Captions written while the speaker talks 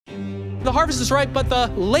The harvest is ripe, but the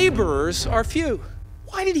laborers are few.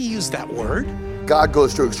 Why did he use that word? God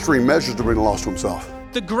goes to extreme measures to bring the lost to himself.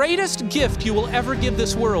 The greatest gift you will ever give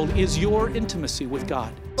this world is your intimacy with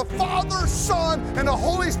God. The Father, Son, and the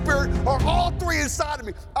Holy Spirit are all three inside of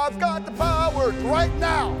me. I've got the power right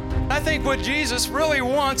now. I think what Jesus really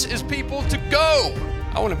wants is people to go.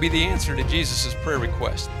 I want to be the answer to Jesus' prayer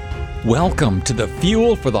request. Welcome to the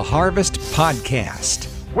Fuel for the Harvest podcast.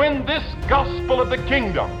 When this gospel of the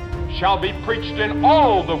kingdom shall be preached in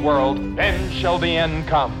all the world, then shall the end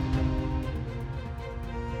come.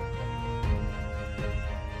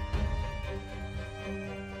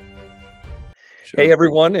 Hey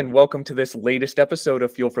everyone, and welcome to this latest episode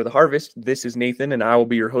of Fuel for the Harvest. This is Nathan, and I will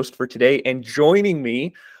be your host for today. And joining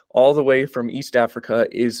me all the way from East Africa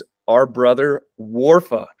is our brother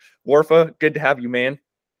Warfaa. Warfaa, good to have you, man.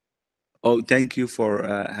 Oh, thank you for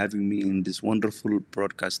having me in this wonderful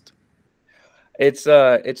broadcast. It's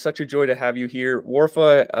such a joy to have you here.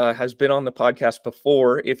 Warfaa has been on the podcast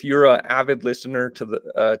before. If you're an avid listener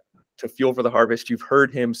to Fuel for the Harvest, you've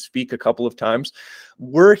heard him speak a couple of times.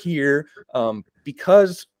 We're here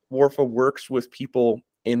because Warfaa works with people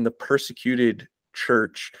in the persecuted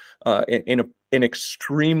church in an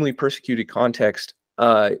extremely persecuted context.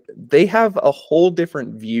 They have a whole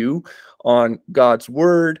different view on God's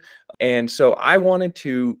word. And so I wanted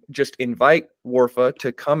to just invite Warfaa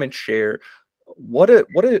to come and share what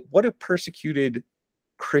do persecuted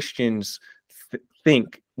Christians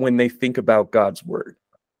think when they think about God's word.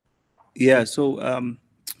 Yeah, so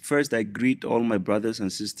first I greet all my brothers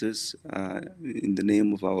and sisters in the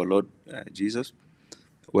name of our Lord Jesus,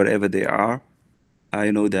 wherever they are. I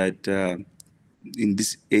know that in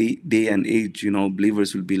this day and age,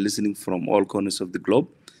 believers will be listening from all corners of the globe,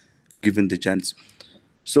 given the chance.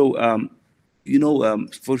 So,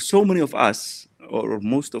 for so many of us, or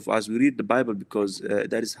most of us, we read the Bible because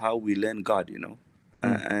that is how we learn God,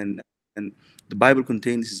 and the Bible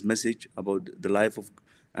contains his message about the life of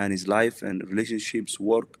and his life and relationships,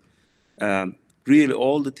 work, really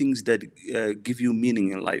all the things that give you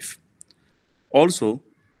meaning in life. Also,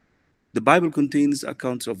 the Bible contains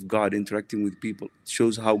accounts of God interacting with people. It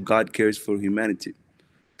shows how God cares for humanity.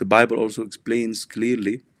 The Bible also explains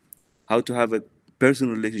clearly how to have a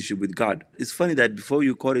personal relationship with God. It's funny that before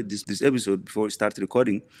you recorded this episode, before we started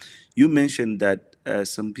recording, you mentioned that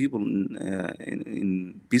some people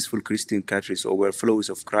in peaceful Christian countries or where followers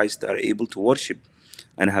of Christ are able to worship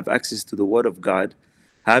and have access to the Word of God,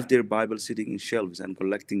 have their Bible sitting in shelves and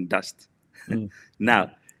collecting dust.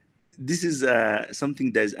 Now, this is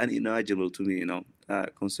something that is unimaginable to me,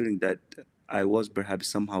 considering that I was perhaps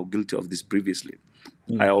somehow guilty of this previously.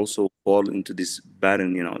 I also fall into this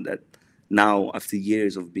pattern, that now after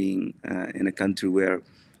years of being in a country where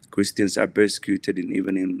Christians are persecuted and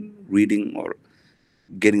even in reading or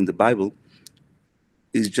getting the Bible,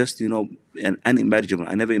 is just, unimaginable.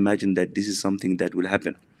 I never imagined that this is something that will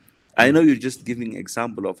happen. I know you're just giving an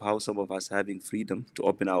example of how some of us having freedom to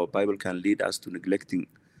open our Bible can lead us to neglecting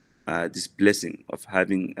this blessing of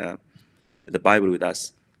having the Bible with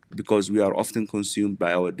us, because we are often consumed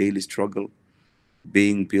by our daily struggle,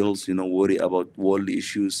 paying bills, worry about worldly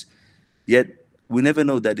issues. Yet we never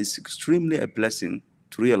know that it's extremely a blessing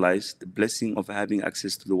to realize the blessing of having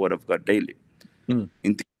access to the Word of God daily.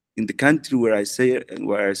 In the country where I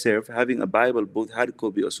serve, having a Bible, both hard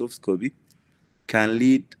copy or soft copy, can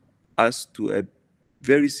lead us to a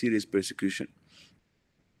very serious persecution.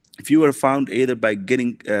 If you are found either by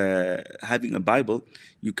having a Bible,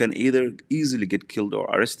 you can either easily get killed or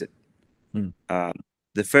arrested.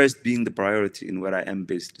 The first being the priority in where I am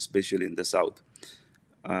based, especially in the South.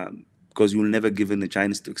 Because you'll never given a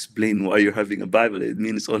chance to explain why you're having a Bible. It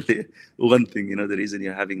means only one thing, the reason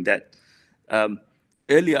you're having that.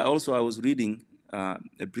 Earlier, also, I was reading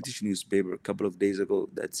a British newspaper a couple of days ago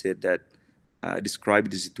that said that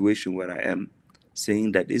described the situation where I am,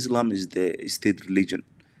 saying that Islam is the state religion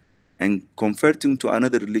and converting to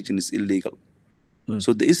another religion is illegal.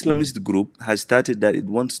 So the Islamist group has stated that it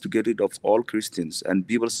wants to get rid of all Christians, and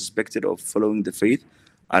people suspected of following the faith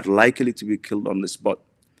are likely to be killed on the spot.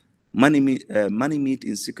 Many meet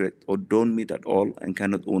in secret or don't meet at all and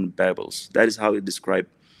cannot own Bibles. That is how it described.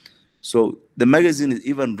 So the magazine is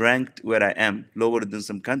even ranked where I am lower than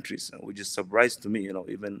some countries, which is surprise to me,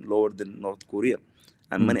 even lower than North Korea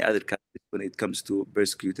and many other countries when it comes to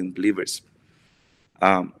persecuting believers.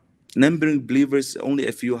 Numbering believers only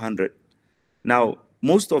a few hundred. Now,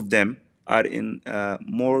 most of them are in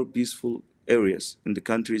more peaceful areas in the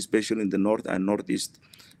country, especially in the north and northeast.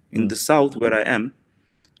 In the south, where I am,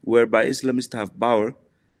 whereby Islamists have power,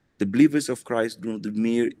 the believers of Christ do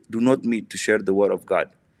not meet to share the word of God.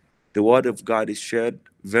 The word of God is shared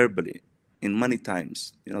verbally in many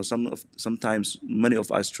times. Sometimes many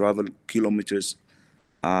of us travel kilometers,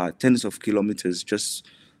 tens of kilometers, just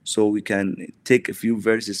so we can take a few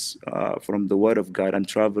verses from the Word of God and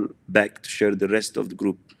travel back to share the rest of the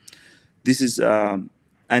group. This is and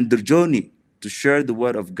the journey to share the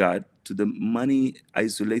Word of God to the many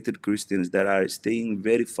isolated Christians that are staying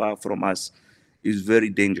very far from us is very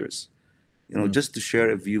dangerous. Just to share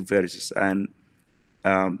a few verses, and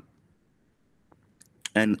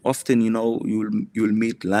often, you'll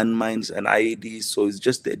meet landmines and IEDs. So it's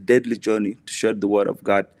just a deadly journey to share the Word of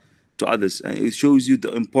God to others, and it shows you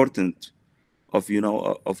the importance of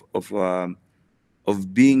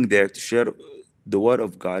of being there to share the Word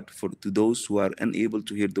of God to those who are unable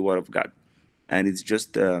to hear the Word of God. And it's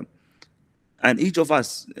just and each of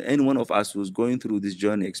us, any one of us who's going through this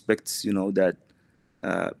journey, expects that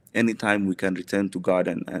anytime we can return to God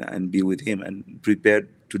and be with Him and prepared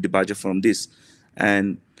to departure from this.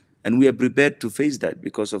 And we are prepared to face that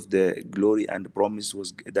because of the glory and the promise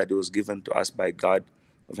that was given to us by God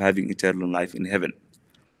of having eternal life in heaven.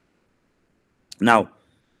 Now,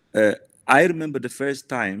 I remember the first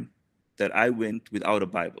time that I went without a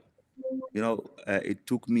Bible. It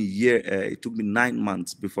took me it took me 9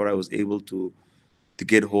 months before I was able to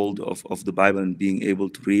get hold of the Bible and being able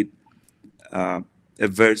to read a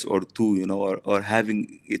verse or two, or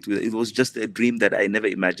having it. It was just a dream that I never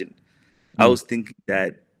imagined. I was thinking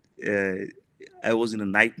that I was in a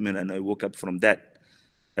nightmare and I woke up from that.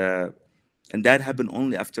 And that happened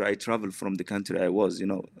only after I traveled from the country I was,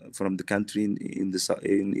 from the country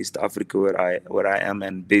in East Africa where I am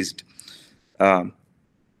and based. And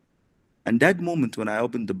that moment when I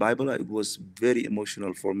opened the Bible, it was very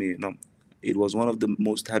emotional for me. It was one of the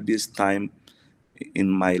most happiest time in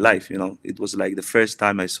my life. It was like the first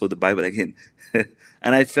time I saw the Bible again.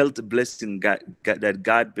 And I felt the blessing that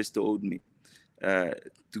God bestowed me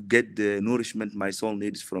to get the nourishment my soul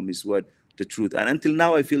needs from His Word, the truth. And until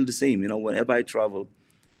now, I feel the same. Whenever I travel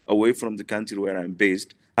away from the country where I'm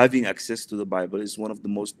based, having access to the Bible is one of the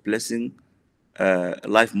most blessing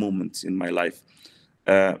life moments in my life.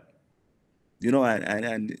 And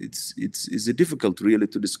it's difficult really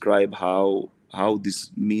to describe how this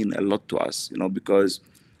mean a lot to us, because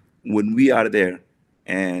when we are there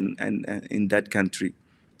and in that country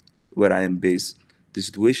where I am based, the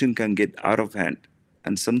situation can get out of hand,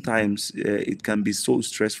 and sometimes it can be so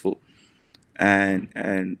stressful,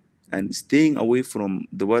 and staying away from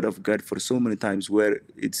the Word of God for so many times where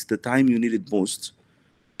it's the time you need it most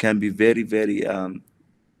can be very, very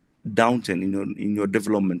daunting in your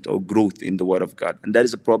development or growth in the Word of God. And that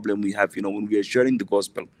is a problem we have, when we are sharing the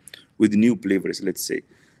gospel with new believers, let's say.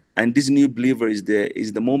 And this new believer is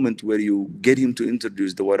the moment where you get him to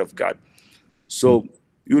introduce the Word of God. So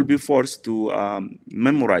you will be forced to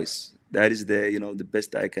memorize. That is the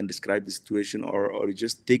best I can describe the situation, or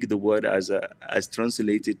just take the word as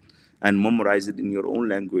translated and memorize it in your own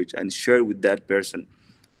language and share with that person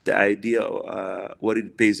the idea what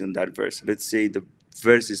it pays in that verse. Let's say the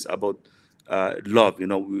verse is about love.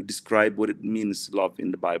 We describe what it means, love,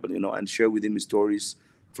 in the Bible. And share with him stories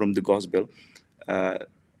from the gospel,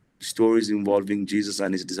 stories involving Jesus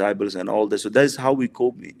and His disciples and all that. So that's how we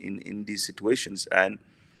cope in these situations. And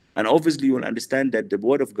obviously you will understand that the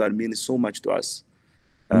Word of God means so much to us,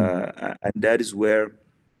 and that is where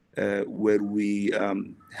we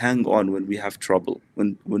hang on when we have trouble.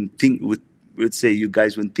 Let's say, you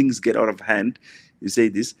guys, when things get out of hand, you say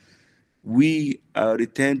this, we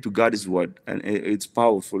return to God's Word, and it's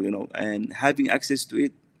powerful, and having access to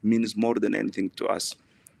it means more than anything to us.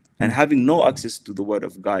 And having no access to the Word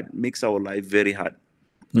of God makes our life very hard.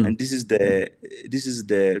 And this is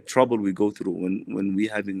the trouble we go through when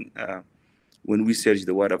we search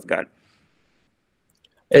the Word of God.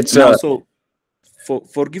 It's also,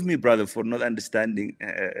 forgive me, brother, for not understanding.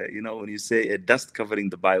 When you say dust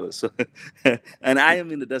covering the Bible, so and I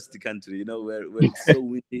am in a dusty country, where it's so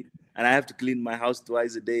windy, and I have to clean my house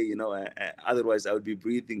twice a day. Otherwise I would be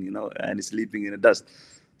breathing, and sleeping in the dust.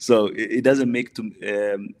 So it doesn't make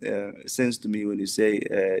sense to me when you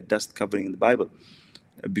say dust covering in the Bible,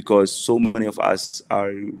 because so many of us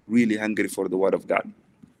are really hungry for the Word of God.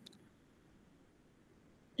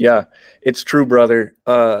 Yeah, it's true, brother.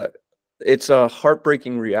 It's a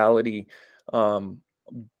heartbreaking reality.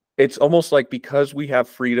 It's almost like because we have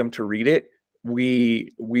freedom to read it,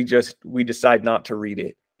 we decide not to read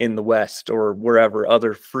it in the West or wherever,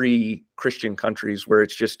 other free Christian countries where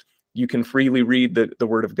it's just, you can freely read the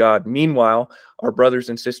Word of God. Meanwhile, our brothers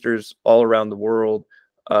and sisters all around the world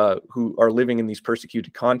who are living in these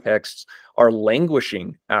persecuted contexts are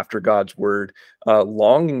languishing after God's Word,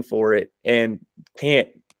 longing for it, and can't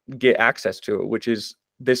get access to it, which is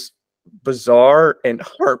this bizarre and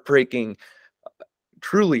heartbreaking,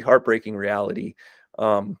 truly heartbreaking reality.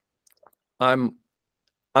 Um,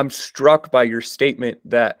 I'm struck by your statement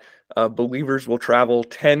that believers will travel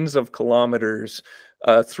tens of kilometers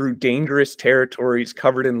through dangerous territories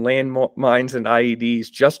covered in landmines and IEDs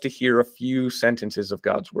just to hear a few sentences of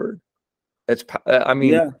God's word. I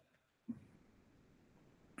mean, Yeah,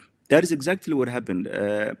 that is exactly what happened.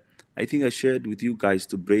 I think I shared with you guys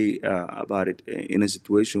to pray about it in a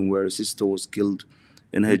situation where a sister was killed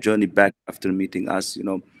in her journey back after meeting us,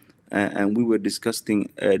 and we were discussing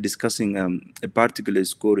a particular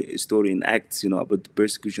story in Acts, about the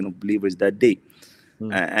persecution of believers that day.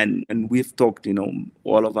 And we've talked,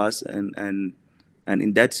 all of us, and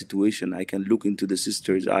in that situation, I can look into the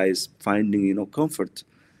sister's eyes, finding, comfort,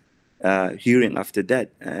 hearing after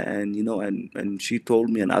that. And and she told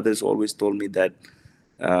me, and others always told me, that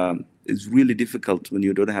it's really difficult when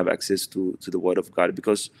you don't have access to the word of God,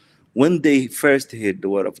 because when they first heard the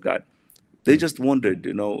word of God, they just wondered,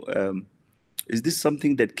 is this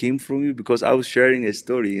something that came from you? Because I was sharing a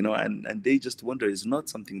story, and they just wonder, it's not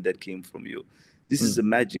something that came from you. This is a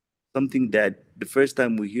magic, something that the first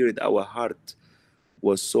time we hear it, our heart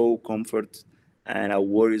was so comfort, and our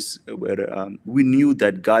worries were, we knew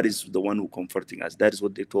that God is the one who comforting us. That is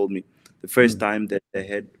what they told me the first time that they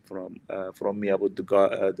heard from me about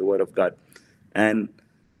the word of God. And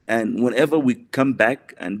and whenever we come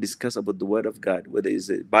back and discuss about the word of God, whether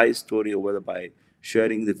it's by a story or whether by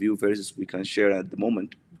sharing the few verses we can share at the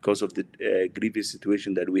moment, because of the grievous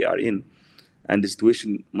situation that we are in, and the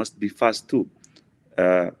situation must be fast too.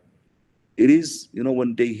 uh, it is,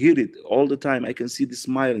 when they hear it all the time, I can see the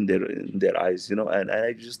smile in their eyes, and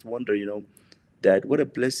I just wonder, that what a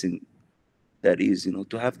blessing that is,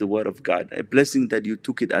 to have the word of God, a blessing that you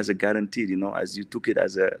took it as a guaranteed, as you took it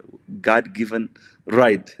as a God-given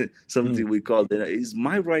right, something we call it is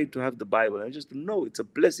my right to have the Bible. I just know it's a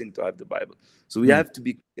blessing to have the Bible. So we have to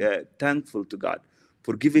be thankful to God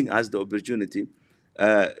for giving us the opportunity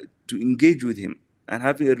uh, to engage with Him and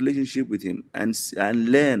having a relationship with Him, and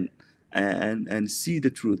learn and see the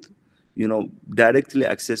truth, directly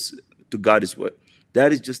access to God's word.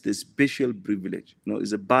 That is just a special privilege.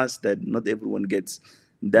 It's a bus that not everyone gets.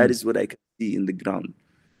 That is what I can see in the ground.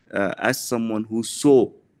 As someone who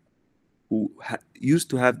used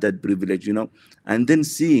to have that privilege, and then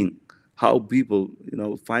seeing how people,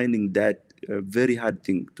 finding that a very hard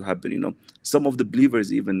thing to happen. Some of the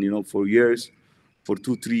believers, even, for years, for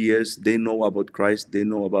 2 3 years, they know about Christ, they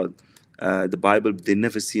know about the Bible, but they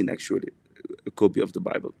never seen actually a copy of the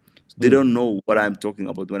Bible. They don't know what I'm talking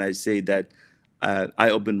about when I say that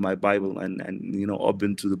I open my Bible and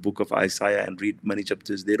open to the book of Isaiah and read many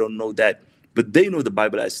chapters. They don't know that, but they know the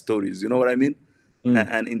Bible as stories. You know what I mean?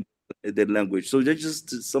 And in their language. So that's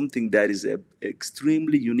just something that is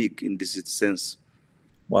extremely unique in this sense.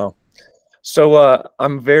 wow. So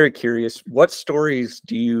I'm very curious. What stories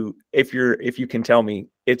do you, if you can tell me,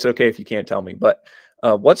 it's okay if you can't tell me, but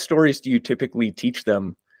what stories do you typically teach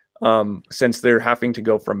them, since they're having to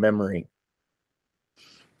go from memory?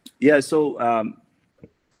 Yeah. So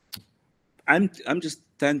I'm just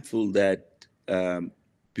thankful that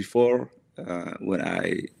before, when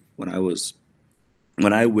I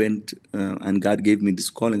went and God gave me this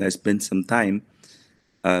calling, I spent some time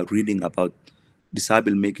reading about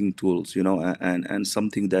disciple making tools, and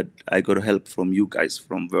something that I got help from you guys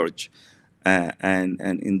from Verge, and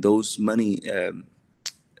in those many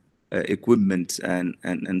equipment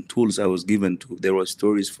and tools I was given to, there were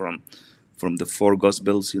stories from the four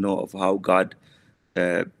gospels, of how God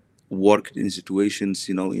uh, worked in situations,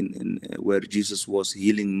 in where Jesus was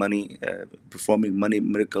healing many, performing many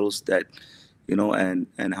miracles, that,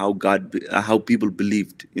 and how people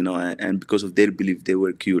believed, and because of their belief they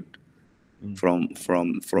were cured from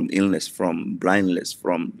illness, from blindness,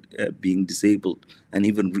 from being disabled, and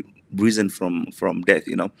even risen from death.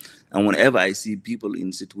 And whenever I see people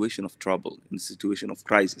in situation of trouble, in situation of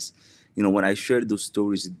crisis, when I share those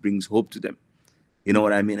stories, it brings hope to them. You know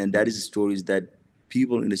what I mean? And that is stories that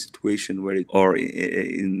people in a situation where or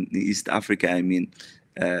in East Africa, I mean,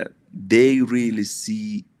 they really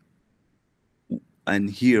see and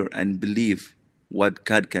hear and believe what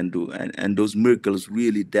God can do, and those miracles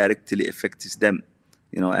really directly affects them,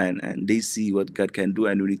 and they see what God can do,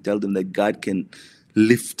 and when you tell them that God can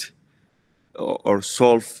lift or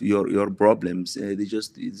solve your problems, they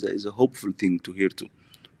just it's a hopeful thing to hear too.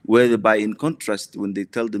 Whereby, in contrast, when they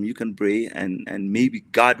tell them you can pray, and maybe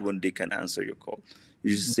God one day can answer your call,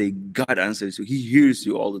 you just say God answers you. He hears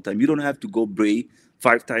you all the time. You don't have to go pray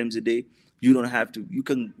 5 times a day. You don't have to. You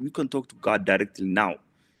can talk to God directly now.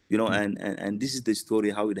 and this is the story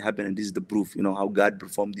how it happened, and this is the proof, how God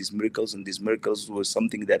performed these miracles, and these miracles was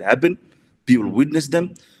something that happened. People witnessed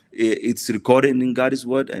them. It's recorded in God's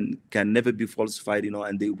word and can never be falsified,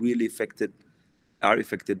 and they really are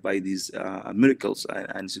affected by these miracles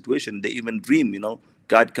and situation. They even dream,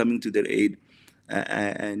 God coming to their aid,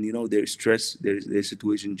 and their stress, their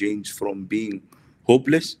situation changed from being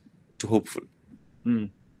hopeless to hopeful.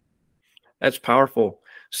 That's powerful.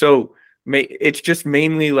 So it's just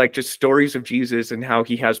mainly like just stories of Jesus and how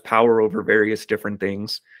he has power over various different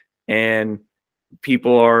things, and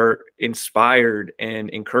people are inspired and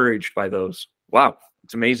encouraged by those. Wow,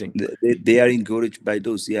 it's amazing. They are encouraged by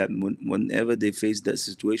those, whenever they face that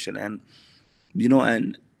situation, and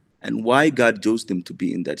and why God chose them to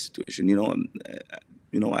be in that situation.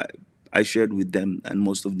 I shared with them, and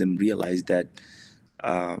most of them realized that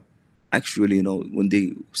actually, when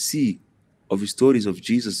they see of stories of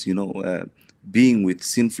Jesus, being with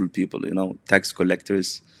sinful people, tax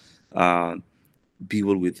collectors,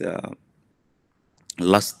 people with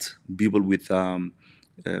lust, people with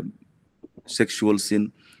sexual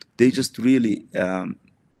sin, they just really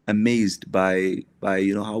amazed by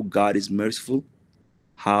how God is merciful,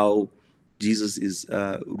 how Jesus is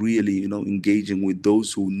really engaging with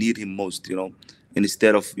those who need him most,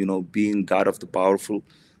 instead of being God of the powerful,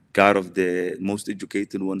 God of the most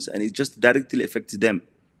educated ones, and it just directly affects them.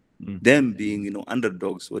 Them being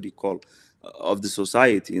underdogs, what do you call, of the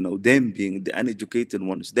society, them being the uneducated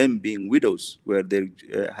ones, them being widows where their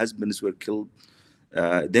husbands were killed,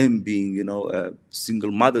 them being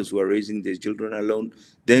single mothers who are raising their children alone,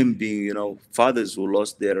 them being fathers who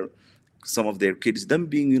lost some of their kids, them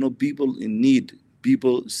being people in need,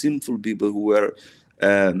 people, sinful people who were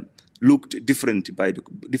looked differently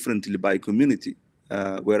by community.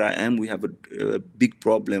 Where I am, we have a big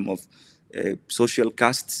problem of social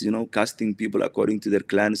castes, casting people according to their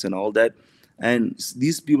clans and all that. And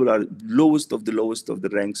these people are lowest of the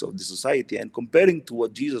ranks of the society. And comparing to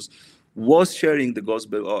what Jesus was sharing the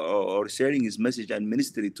gospel, or sharing his message and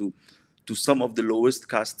ministry to some of the lowest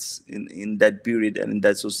castes in that period and in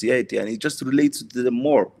that society, and it just relates to them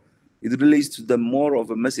more. It relates to them more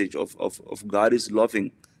of a message of God is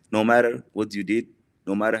loving, no matter what you did,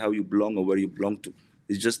 no matter how you belong or where you belong to.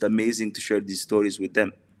 It's just amazing to share these stories with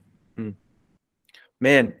them.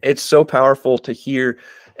 Man, it's so powerful to hear.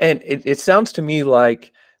 And it sounds to me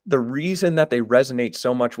like the reason that they resonate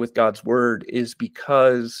so much with God's word is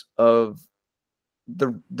because of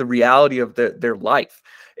the reality of their life.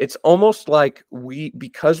 It's almost like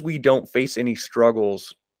because we don't face any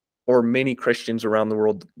struggles, or many Christians around the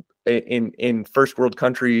world in first world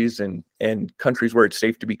countries and countries where it's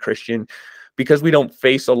safe to be Christian, because we don't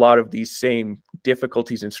face a lot of these same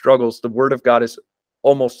difficulties and struggles, the word of God has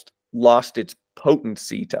almost lost its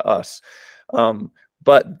potency to us.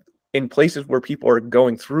 But in places where people are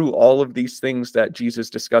going through all of these things that Jesus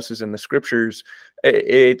discusses in the scriptures,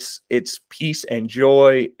 it's peace and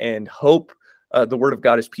joy and hope. The word of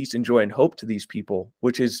God is peace and joy and hope to these people,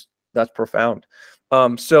 that's profound.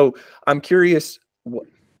 So I'm curious,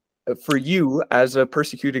 for you as a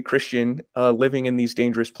persecuted Christian living in these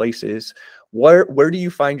dangerous places, where do you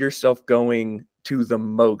find yourself going to the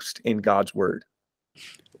most in God's word?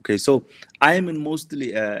 Okay, so I am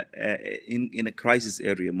mostly in a crisis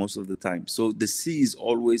area most of the time. So the sea is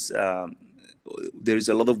always there is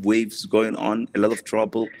a lot of waves going on, a lot of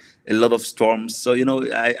trouble, a lot of storms. So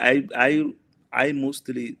I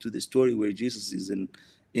mostly to the story where Jesus is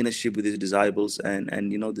in a ship with his disciples, and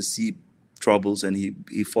the sea troubles, and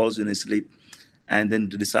he falls in his sleep, and then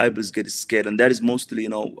the disciples get scared, and that is mostly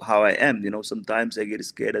how I am. Sometimes I get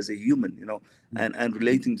scared as a human, and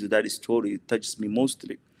relating to that story, it touches me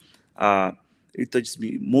mostly.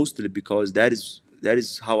 Because that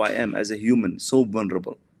is how I am as a human, so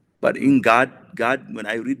vulnerable. But in God, when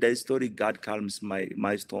I read that story, God calms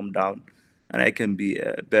my storm down, and I can be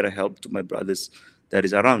a better help to my brothers that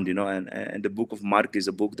is around, and the book of Mark is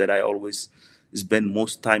a book that I always spend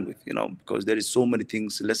most time with, because there is so many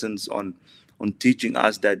things, lessons on teaching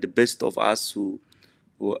us that the best of us who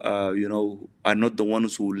are not the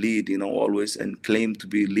ones who lead, always, and claim to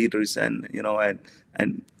be leaders, and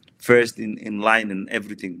and first in line and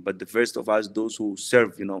everything, but the first of us, those who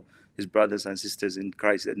serve, his brothers and sisters in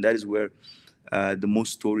Christ. And that is where the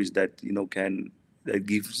most stories that that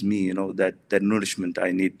gives me that nourishment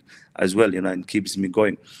I need as well, and keeps me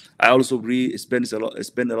going. I also spend a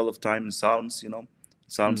lot of time in Psalms,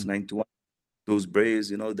 Psalms 91, those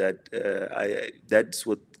prayers, that's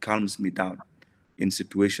what calms me down in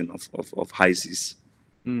situation of high seas.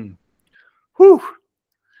 Whew.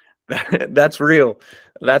 That's real.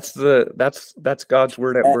 That's God's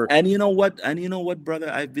word at work. And you know what? And you know what,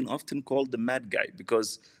 brother? I've been often called the mad guy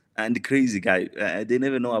because, and the crazy guy. They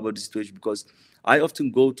never know about the situation because I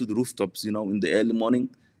often go to the rooftops, in the early morning,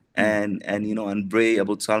 and and pray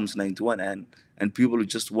about Psalms 91, and people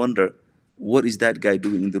just wonder, what is that guy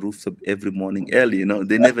doing in the rooftop every morning early?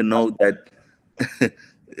 They never know that.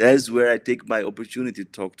 That's where I take my opportunity to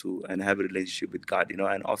talk to and have a relationship with God,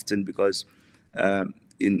 and often because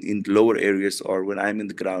in lower areas or when I'm in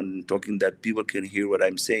the ground and talking, that people can hear what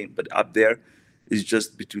I'm saying, but up there is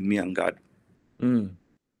just between me and God.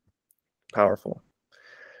 Powerful.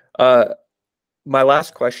 My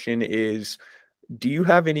last question is, do you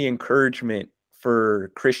have any encouragement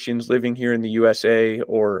for Christians living here in the USA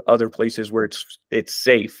or other places where it's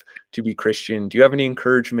safe to be Christian? Do you have any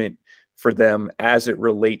encouragement for them as it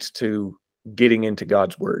relates to getting into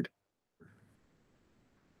God's word?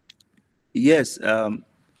 Yes,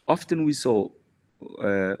 often we saw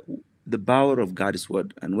the power of God's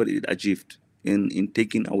word and what it achieved in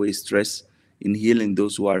taking away stress, in healing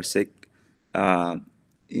those who are sick.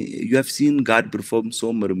 You have seen God perform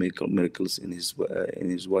so many miracles in His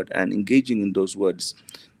word, and engaging in those words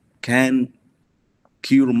can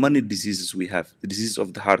cure many diseases we have. The disease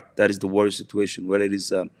of the heart, that is the worst situation, where it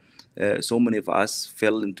is so many of us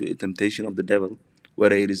fell into a temptation of the devil,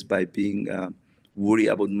 whether it is by being worried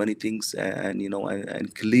about many things,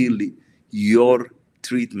 and clearly your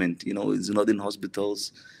treatment, is not in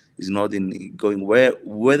hospitals, is not in going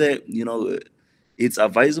whether it's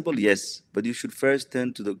advisable, yes, but you should first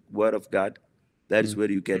turn to the Word of God. That is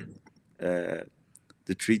where you get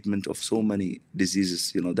the treatment of so many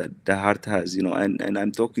diseases, that the heart has, and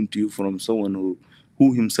I'm talking to you from someone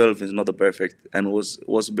who himself is not a perfect and was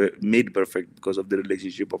made perfect because of the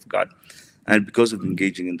relationship of God and because of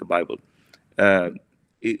engaging in the Bible.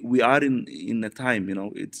 We are in a time,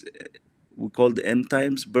 it's we call the end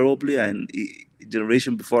times probably, and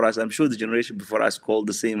generation before us, I'm sure the generation before us called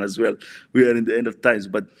the same as well. We are in the end of times,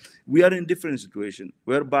 but we are in different situation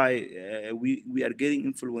whereby we are getting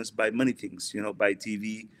influenced by many things, by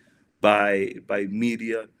TV, by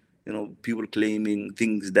media, people claiming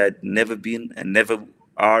things that never been and never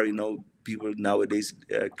are. People nowadays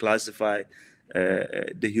classify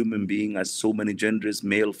the human being as so many genders,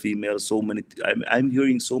 male, female, so many. I'm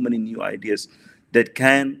hearing so many new ideas that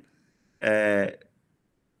can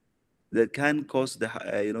cause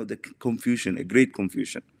the confusion, a great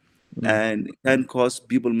confusion, and can cause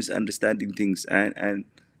people misunderstanding things, and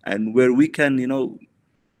where we can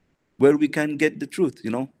get the truth,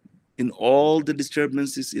 in all the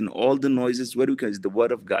disturbances, in all the noises, where we can is the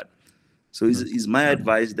Word of God. So is my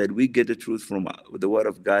advice that we get the truth from the Word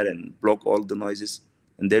of God and block all the noises,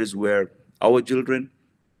 and that is where our children,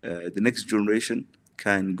 the next generation,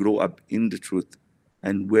 can grow up in the truth.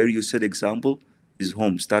 And where you set example is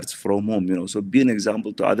home, starts from home, so be an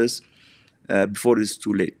example to others before it's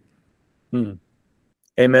too late.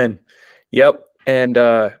 Amen. Yep. And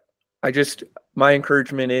my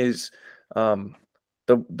encouragement is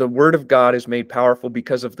the word of God is made powerful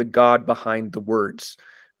because of the God behind the words.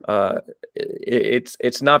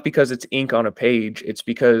 It's not because it's ink on a page. It's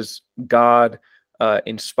because God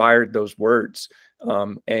inspired those words.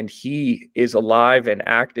 And He is alive and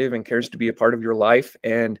active and cares to be a part of your life.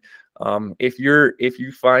 And if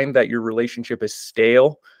you find that your relationship is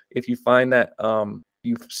stale, if you find that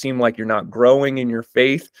you seem like you're not growing in your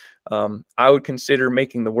faith, I would consider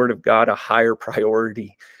making the Word of God a higher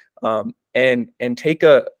priority. And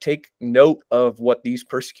take note of what these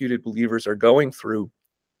persecuted believers are going through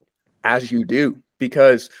as you do,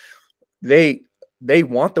 because they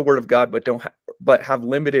want the Word of God, but have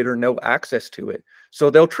limited or no access to it. So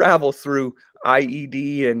they'll travel through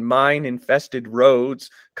IED and mine infested roads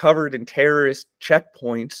covered in terrorist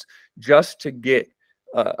checkpoints just to get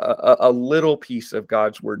a little piece of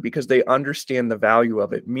God's word, because they understand the value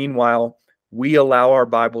of it. Meanwhile, we allow our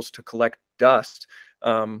Bibles to collect dust,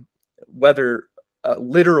 whether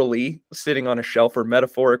literally sitting on a shelf or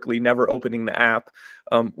metaphorically never opening the app.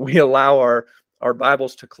 We allow our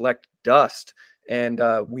Bibles to collect dust, and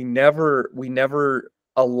we never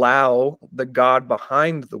allow the God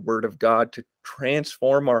behind the Word of God to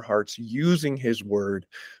transform our hearts using His word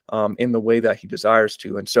in the way that He desires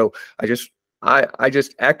to. And so I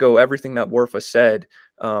just echo everything that Warfaa said.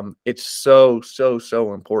 It's so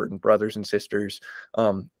important, brothers and sisters,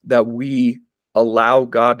 that we allow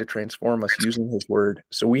God to transform us using His word.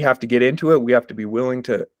 So we have to get into it. We have to be willing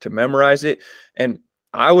to memorize it. And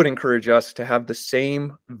I would encourage us to have the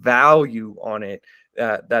same value on it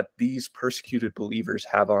that these persecuted believers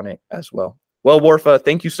have on it as well. Well, Warfaa,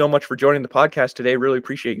 thank you so much for joining the podcast today. Really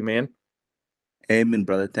appreciate you, man. Amen,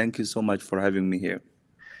 brother. Thank you so much for having me here.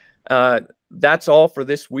 That's all for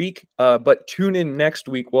this week, but tune in next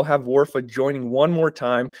week. We'll have Warfaa joining one more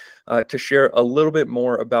time to share a little bit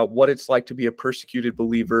more about what it's like to be a persecuted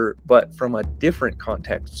believer, but from a different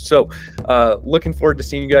context. So looking forward to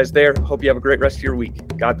seeing you guys there. Hope you have a great rest of your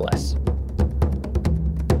week. God bless.